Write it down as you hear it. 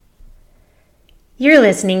You're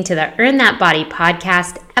listening to the Earn That Body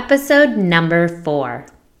podcast, episode number 4.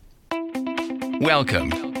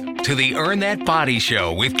 Welcome to the Earn That Body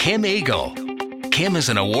Show with Kim Eagle. Kim is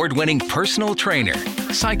an award-winning personal trainer,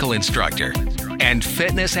 cycle instructor, and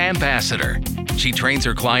fitness ambassador. She trains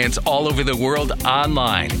her clients all over the world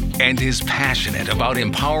online and is passionate about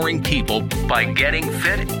empowering people by getting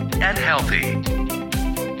fit and healthy.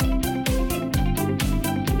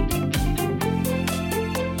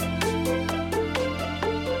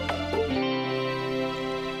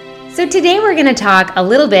 So today we're going to talk a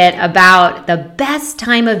little bit about the best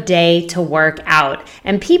time of day to work out.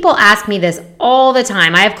 And people ask me this all the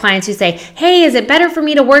time. I have clients who say, hey, is it better for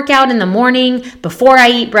me to work out in the morning before I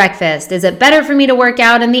eat breakfast? Is it better for me to work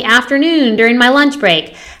out in the afternoon during my lunch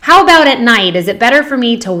break? How about at night? Is it better for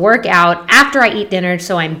me to work out after I eat dinner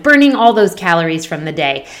so I'm burning all those calories from the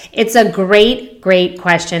day? It's a great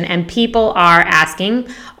question, and people are asking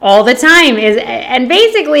all the time. And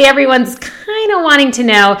basically everyone's kind of wanting to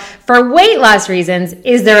know, for weight loss reasons,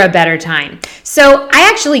 is there a better time? So I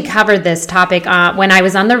actually covered this topic when I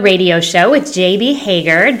was on the radio show with JB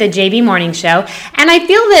Hager, the JB Morning Show, and I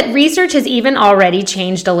feel that research has even already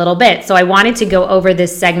changed a little bit. So I wanted to go over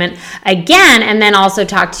this segment again and then also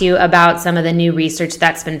talk to you about some of the new research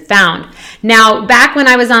that's been found. Now, back when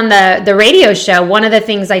I was on the radio show, one of the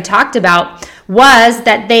things I talked about was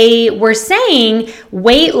that they were saying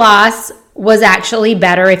weight loss was actually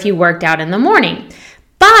better if you worked out in the morning.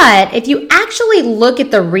 But if you actually look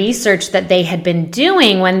at the research that they had been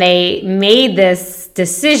doing when they made this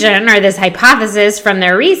decision or this hypothesis from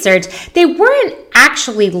their research, they weren't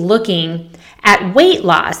actually looking at weight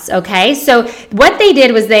loss, okay? So what they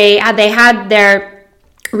did was they had their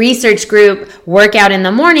research group work out in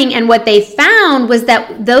the morning, and what they found was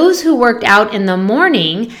that those who worked out in the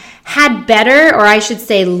morning had better, or I should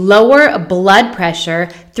say lower blood pressure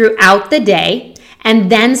throughout the day and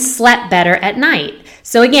then slept better at night.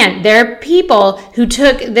 So again, there are people who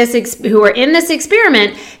who were in this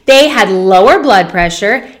experiment, they had lower blood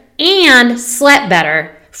pressure and slept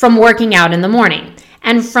better from working out in the morning.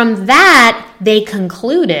 And from that, they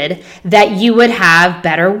concluded that you would have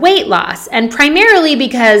better weight loss. And primarily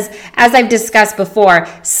because, as I've discussed before,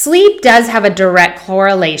 sleep does have a direct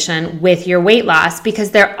correlation with your weight loss because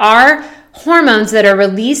there are hormones that are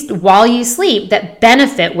released while you sleep that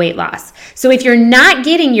benefit weight loss. So if you're not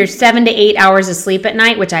getting your 7 to 8 hours of sleep at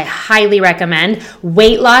night, which I highly recommend,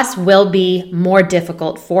 weight loss will be more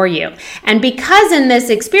difficult for you. And because in this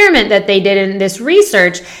experiment that they did in this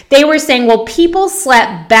research, they were saying, well, people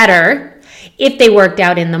slept better if they worked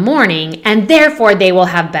out in the morning, and therefore they will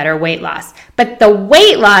have better weight loss. But the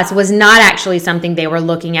weight loss was not actually something they were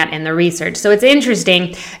looking at in the research. So it's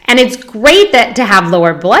interesting, and it's great to have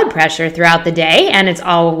lower blood pressure throughout the day, and it's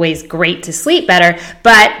always great to sleep better,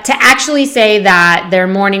 but to actually say that their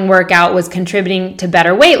morning workout was contributing to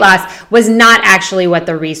better weight loss was not actually what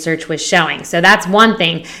the research was showing. So that's one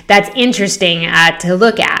thing that's interesting to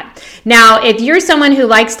look at. Now, if you're someone who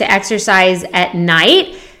likes to exercise at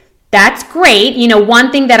night, that's great. You know,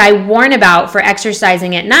 one thing that I warn about for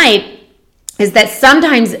exercising at night is that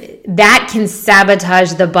sometimes that can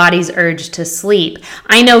sabotage the body's urge to sleep.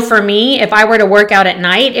 I know for me, if I were to work out at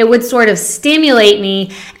night, it would sort of stimulate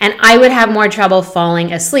me and I would have more trouble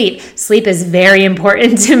falling asleep. Sleep is very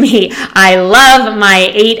important to me. I love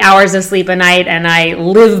my 8 hours of sleep a night and I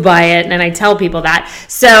live by it, and I tell people that.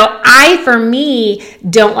 So for me,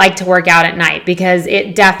 don't like to work out at night because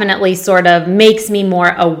it definitely sort of makes me more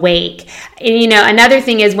awake. And, you know, another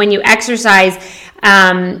thing is when you exercise,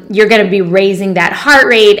 you're going to be raising that heart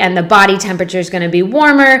rate and the body temperature is going to be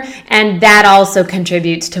warmer, and that also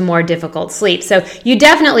contributes to more difficult sleep. So you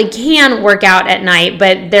definitely can work out at night,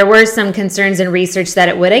 but there were some concerns in research that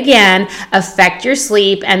it would again affect your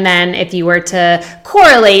sleep, and then if you were to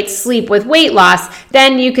correlate sleep with weight loss,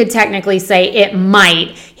 then you could technically say it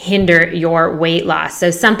might hinder your weight loss.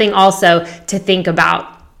 So something also to think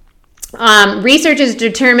about. Research has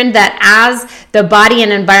determined that as the body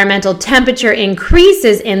and environmental temperature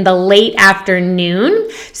increases in the late afternoon,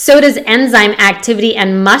 so does enzyme activity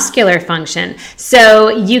and muscular function. So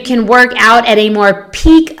you can work out at a more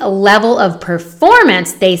peak level of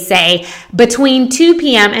performance, they say, between 2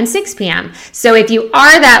 p.m. and 6 p.m. So if you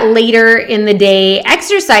are that later in the day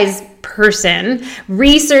exercise person,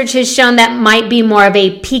 research has shown that might be more of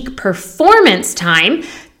a peak performance time.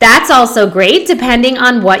 That's also great depending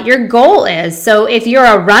on what your goal is. So if you're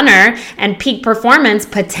a runner and peak performance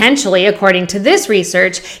potentially, according to this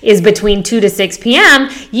research, is between 2 to 6 p.m.,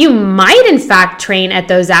 you might in fact train at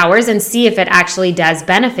those hours and see if it actually does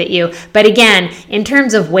benefit you. But again, in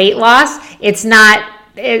terms of weight loss, it's not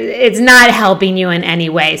it's not helping you in any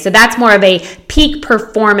way. So that's more of a peak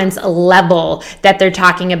performance level that they're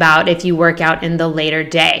talking about if you work out in the later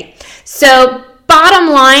day. So bottom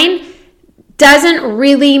line, doesn't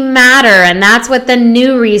really matter. And that's what the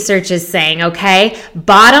new research is saying, okay?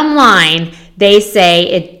 Bottom line, they say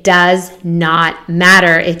it does not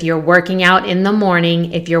matter if you're working out in the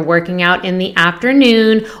morning, if you're working out in the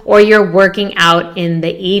afternoon, or you're working out in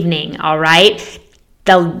the evening, all right?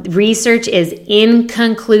 The research is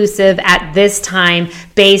inconclusive at this time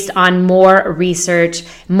based on more research,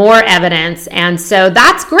 more evidence. And so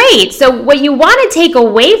that's great. So what you want to take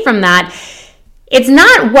away from that, it's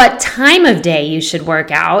not what time of day you should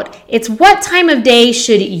work out. It's what time of day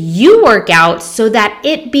should you work out so that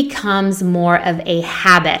it becomes more of a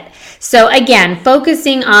habit. So again,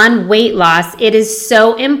 focusing on weight loss, it is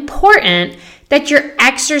so important that your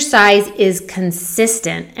exercise is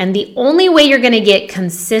consistent. And the only way you're going to get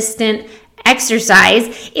consistent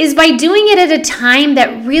exercise is by doing it at a time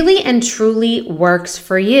that really and truly works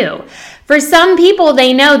for you. For some people,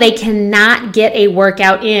 they know they cannot get a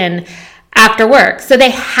workout in after work. So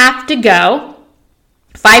they have to go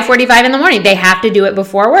 5:45 in the morning. They have to do it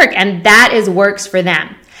before work, and that works for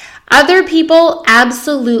them. Other people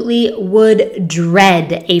absolutely would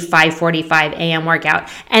dread a 5:45 a.m. workout,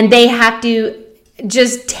 and they have to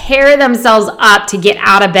just tear themselves up to get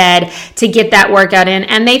out of bed to get that workout in,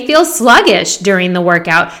 and they feel sluggish during the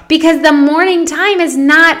workout because the morning time is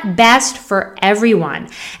not best for everyone.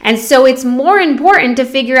 And so it's more important to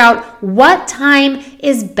figure out what time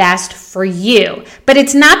is best for you. But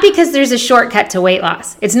it's not because there's a shortcut to weight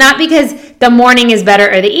loss. It's not because the morning is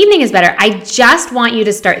better or the evening is better. I just want you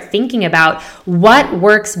to start thinking about what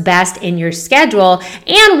works best in your schedule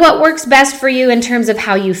and what works best for you in terms of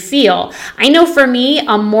how you feel. I know for me,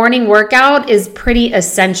 a morning workout is pretty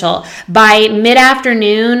essential. By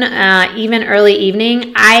mid-afternoon, even early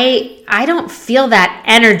evening, I don't feel that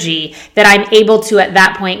energy that I'm able to at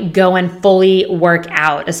that point go and fully work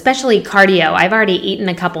out, especially cardio. I've already eaten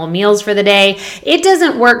a couple of meals for the day. It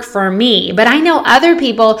doesn't work for me, but I know other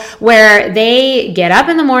people where they get up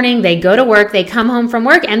in the morning, they go to work, they come home from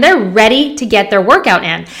work, and they're ready to get their workout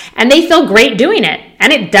in, and they feel great doing it.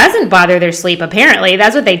 And it doesn't bother their sleep, apparently.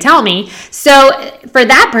 That's what they tell me. So for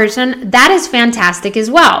that person, that is fantastic as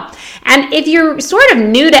well. And if you're sort of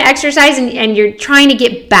new to exercise and you're trying to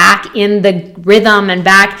get back in the rhythm and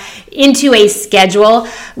back into a schedule,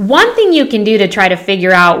 one thing you can do to try to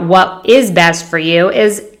figure out what is best for you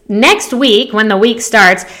is next week, when the week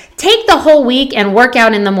starts, take the whole week and work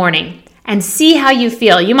out in the morning. And see how you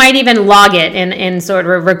feel. You might even log it and sort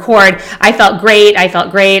of record, I felt great,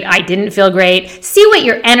 I didn't feel great. See what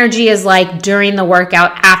your energy is like during the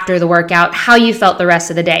workout, after the workout, how you felt the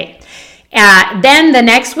rest of the day. Then the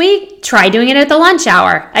next week, try doing it at the lunch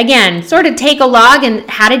hour. Again, sort of take a log and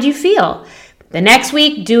how did you feel? The next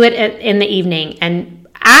week, do it in the evening. And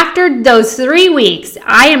after those 3 weeks,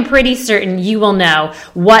 I am pretty certain you will know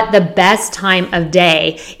what the best time of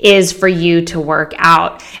day is for you to work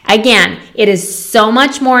out. Again, it is so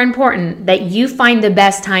much more important that you find the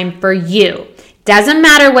best time for you. Doesn't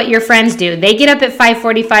matter what your friends do. They get up at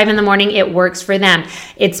 5:45 in the morning. It works for them.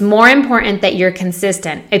 It's more important that you're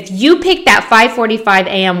consistent. If you pick that 5:45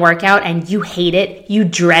 a.m. workout and you hate it, you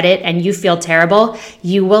dread it, and you feel terrible,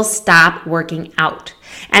 you will stop working out.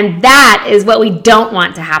 And that is what we don't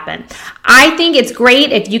want to happen. I think it's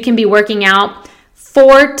great if you can be working out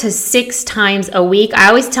 4 to 6 times a week. I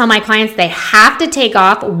always tell my clients they have to take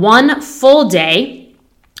off 1 full day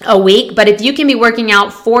a week, but if you can be working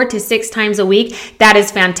out 4 to 6 times a week, that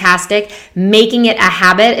is fantastic. Making it a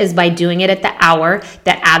habit is by doing it at the hour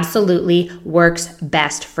that absolutely works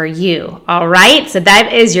best for you. All right, so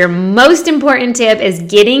that is your most important tip, is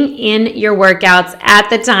getting in your workouts at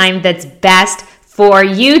the time that's best for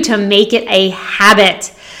you to make it a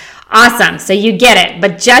habit. Awesome, so you get it.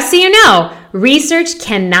 But just so you know, research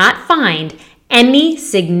cannot find any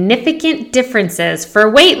significant differences for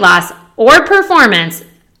weight loss or performance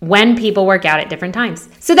when people work out at different times.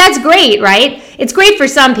 So that's great, right? It's great for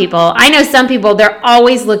some people. I know some people, they're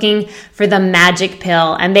always looking for the magic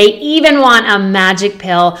pill, and they even want a magic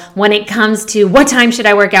pill when it comes to what time should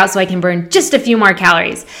I work out so I can burn just a few more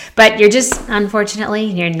calories. But unfortunately,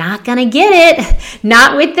 you're not gonna get it.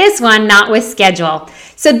 Not with this one, not with schedule.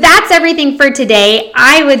 So that's everything for today.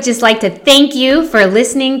 I would just like to thank you for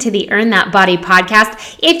listening to the Earn That Body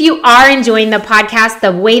podcast. If you are enjoying the podcast,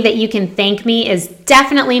 the way that you can thank me is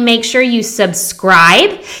definitely make sure you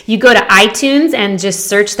subscribe. You go to iTunes and just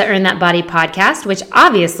search the Earn That Body podcast, which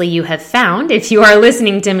obviously you have found if you are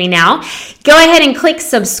listening to me now. Go ahead and click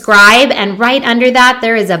subscribe, and right under that,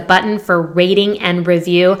 there is a button for rating and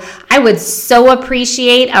review. I would so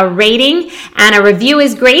appreciate a rating, and a review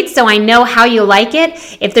is great, so I know how you like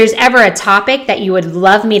it. If there's ever a topic that you would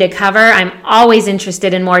love me to cover, I'm always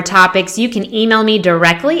interested in more topics. You can email me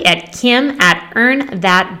directly at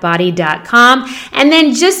kim@earnthatbody.com. And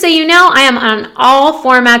then just so you know, I am on all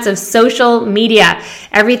formats of social media,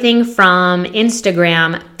 everything from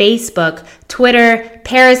Instagram, Facebook, Twitter,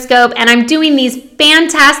 Periscope, and I'm doing these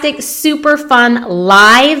fantastic, super fun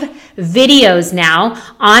live videos now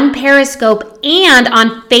on Periscope and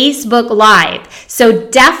on Facebook Live. So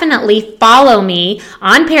definitely follow me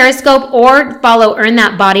on Periscope or follow Earn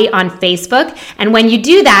That Body on Facebook. And when you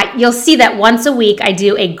do that, you'll see that once a week I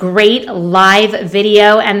do a great live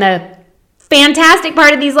video, and the fantastic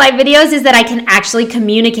part of these live videos is that I can actually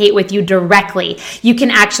communicate with you directly. You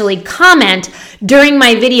can actually comment during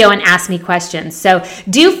my video and ask me questions. So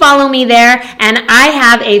do follow me there, and I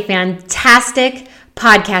have a fantastic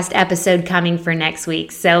podcast episode coming for next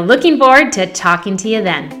week. So looking forward to talking to you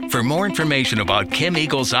then. For more information about Kim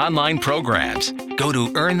Eagle's online programs, go to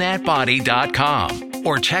earnthatbody.com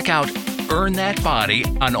or check out Earn That Body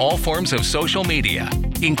on all forms of social media,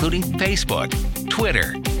 including Facebook,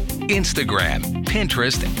 Twitter, Instagram,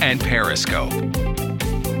 Pinterest, and Periscope.